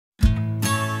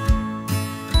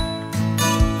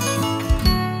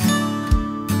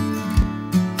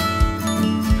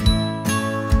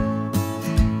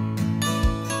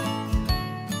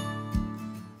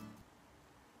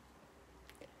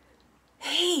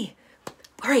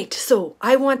right, so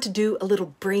I want to do a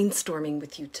little brainstorming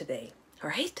with you today. All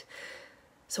right?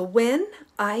 So when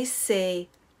I say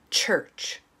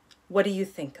church, what do you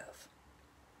think of?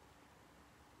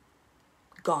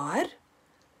 God,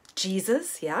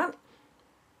 Jesus, yeah.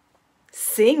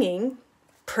 Singing,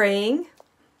 praying,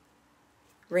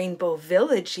 Rainbow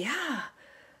Village, yeah.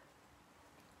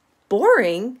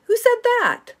 Boring? Who said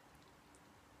that?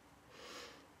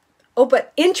 Oh,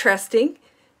 but interesting.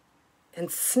 And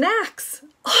snacks.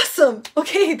 Awesome.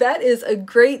 Okay, that is a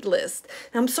great list.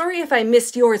 Now, I'm sorry if I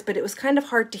missed yours, but it was kind of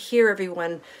hard to hear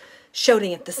everyone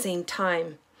shouting at the same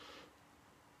time.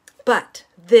 But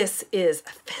this is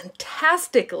a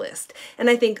fantastic list, and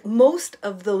I think most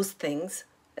of those things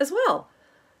as well.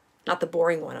 Not the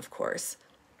boring one, of course.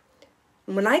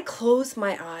 When I close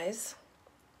my eyes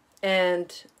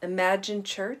and imagine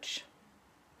church,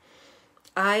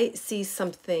 I see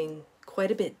something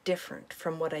quite a bit different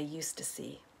from what I used to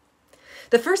see.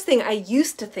 The first thing I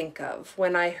used to think of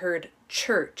when I heard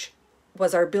church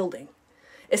was our building,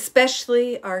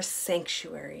 especially our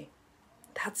sanctuary.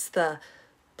 That's the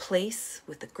place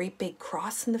with the great big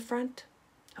cross in the front.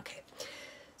 Okay,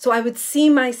 so I would see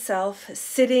myself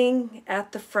sitting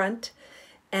at the front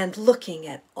and looking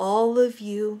at all of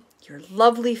you, your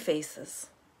lovely faces.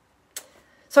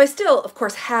 So I still, of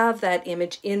course, have that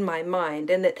image in my mind,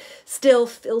 and it still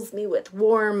fills me with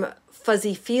warm,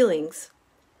 fuzzy feelings.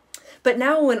 But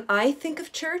now when I think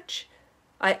of church,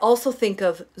 I also think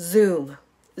of Zoom.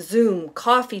 Zoom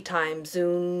coffee time,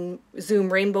 Zoom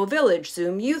Rainbow Village,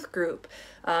 Zoom youth group,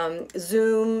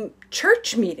 Zoom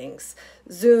church meetings,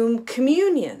 Zoom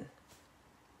communion.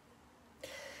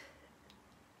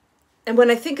 And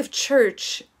when I think of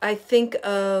church, I think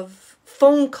of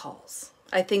phone calls.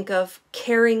 I think of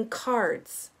carrying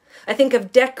cards. I think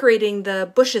of decorating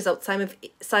the bushes outside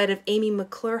of Amy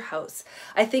McClure house.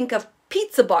 I think of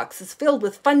pizza boxes filled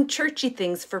with fun churchy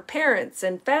things for parents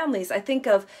and families. I think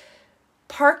of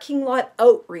parking lot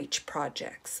outreach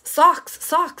projects,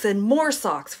 socks, and more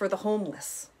socks for the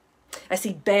homeless. I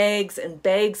see bags and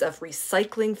bags of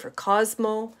recycling for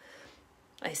Cosmo.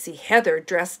 I see Heather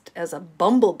dressed as a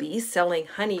bumblebee selling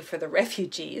honey for the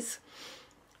refugees.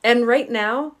 And right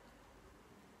now,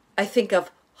 I think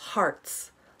of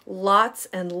hearts, lots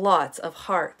and lots of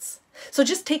hearts. So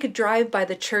just take a drive by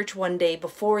the church one day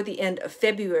before the end of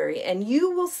February and you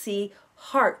will see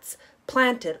hearts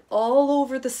planted all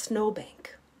over the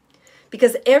snowbank.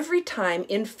 Because every time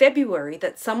in February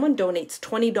that someone donates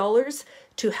 $20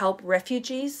 to help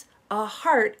refugees, a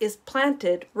heart is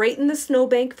planted right in the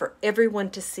snowbank for everyone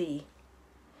to see.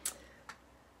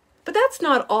 But that's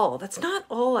not all. That's not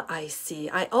all I see.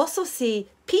 I also see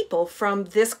people from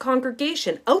this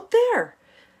congregation out there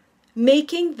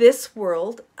making this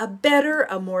world a better,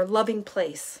 a more loving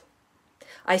place.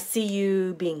 I see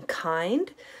you being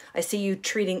kind. I see you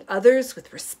treating others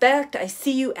with respect. I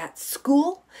see you at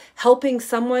school helping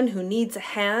someone who needs a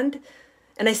hand.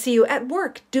 And I see you at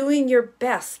work doing your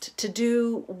best to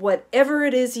do whatever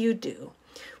it is you do,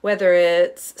 whether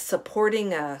it's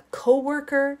supporting a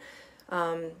coworker,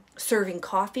 serving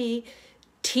coffee,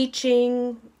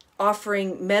 teaching,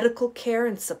 offering medical care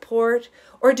and support,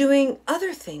 or doing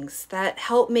other things that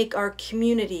help make our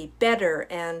community better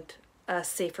and a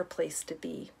safer place to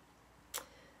be.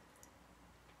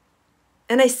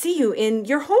 And I see you in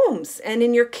your homes and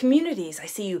in your communities. I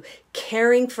see you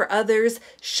caring for others,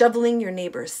 shoveling your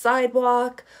neighbor's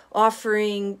sidewalk,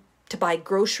 offering to buy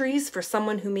groceries for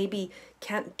someone who maybe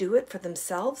can't do it for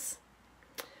themselves.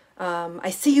 I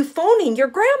see you phoning your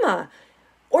grandma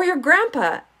or your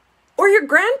grandpa or your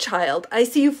grandchild. I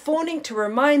see you phoning to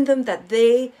remind them that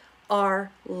they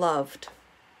are loved.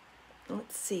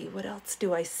 Let's see, what else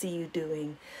do I see you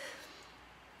doing?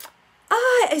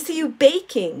 I see you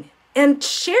baking and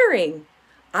sharing.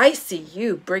 I see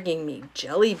you bringing me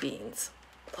jelly beans.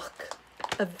 Look,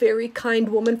 a very kind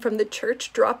woman from the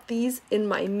church dropped these in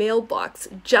my mailbox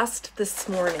just this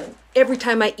morning. Every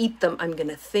time I eat them, I'm going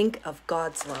to think of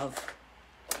God's love.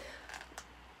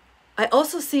 I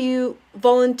also see you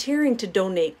volunteering to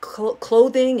donate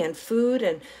clothing and food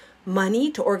and money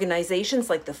to organizations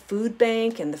like the Food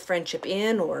Bank and the Friendship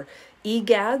Inn or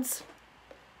EGADS.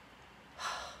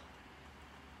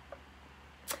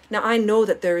 Now, I know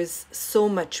that there is so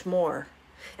much more,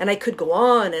 and I could go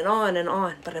on and on and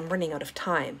on, but I'm running out of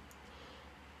time.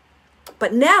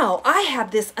 But now I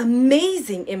have this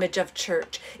amazing image of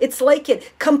church. It's like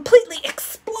it completely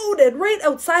exploded right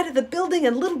outside of the building,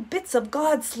 and little bits of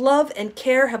God's love and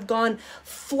care have gone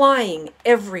flying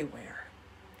everywhere.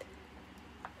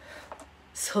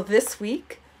 So this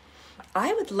week,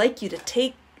 I would like you to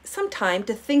take some time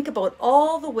to think about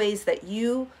all the ways that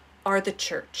you are the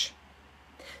church.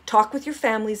 Talk with your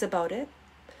families about it.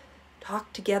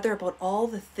 Talk together about all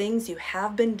the things you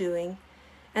have been doing,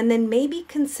 and then maybe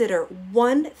consider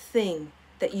one thing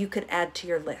that you could add to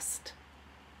your list.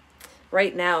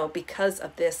 Right now, because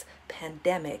of this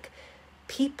pandemic,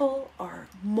 people are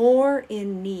more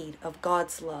in need of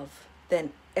God's love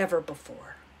than ever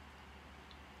before.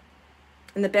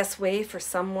 And the best way for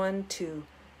someone to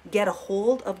get a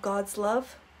hold of God's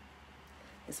love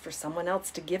is for someone else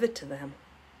to give it to them.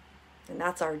 And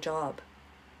that's our job.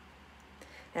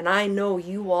 And I know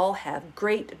you all have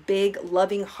great, big,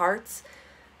 loving hearts,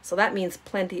 so that means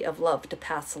plenty of love to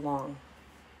pass along.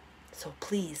 So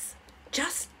please,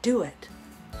 just do it.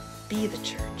 Be the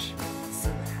church.